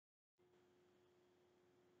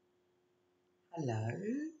Hello,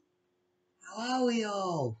 how are we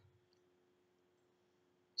all?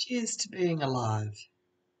 Cheers to being alive.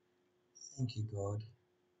 Thank you, God.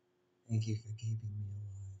 Thank you for keeping me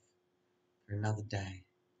alive for another day.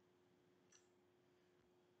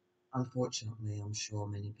 Unfortunately, I'm sure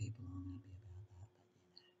many people aren't happy about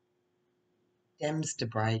that, but Dems to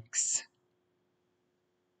breaks.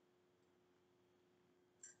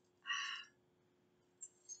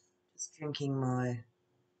 Just drinking my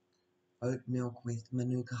oat milk with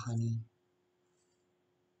manuka honey.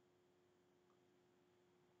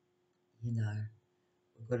 You know,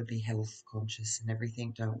 we've got to be health conscious and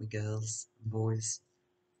everything, don't we, girls and boys?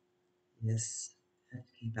 Yes, have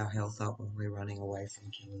to keep our health up when we're running away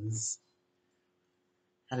from killers.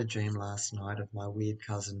 Had a dream last night of my weird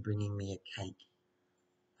cousin bringing me a cake.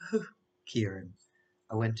 Kieran,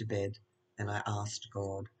 I went to bed and I asked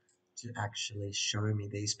God to actually show me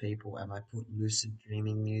these people, and I put lucid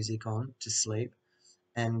dreaming music on to sleep.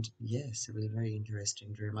 And yes, it was a very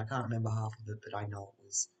interesting dream. I can't remember half of it, but I know it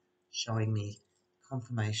was showing me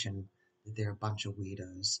confirmation that they're a bunch of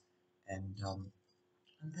weirdos, and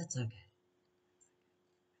that's okay.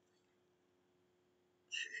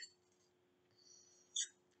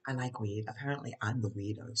 I like weird. Apparently, I'm the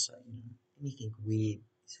weirdo, so anything weird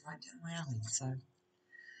is right down my alley. So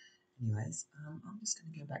anyways, I'm just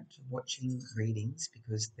going to go back to watching readings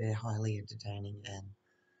because they're highly entertaining and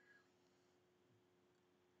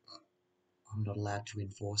I'm not allowed to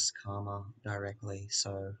enforce karma directly,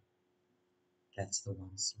 so that's the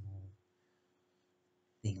one small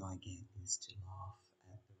thing I get is to laugh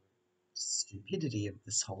at the stupidity of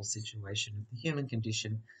this whole situation of the human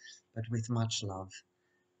condition. But with much love,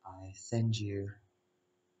 I send you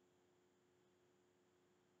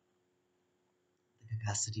the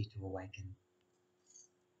capacity to awaken.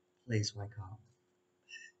 Please wake up.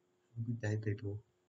 Have a good day, people.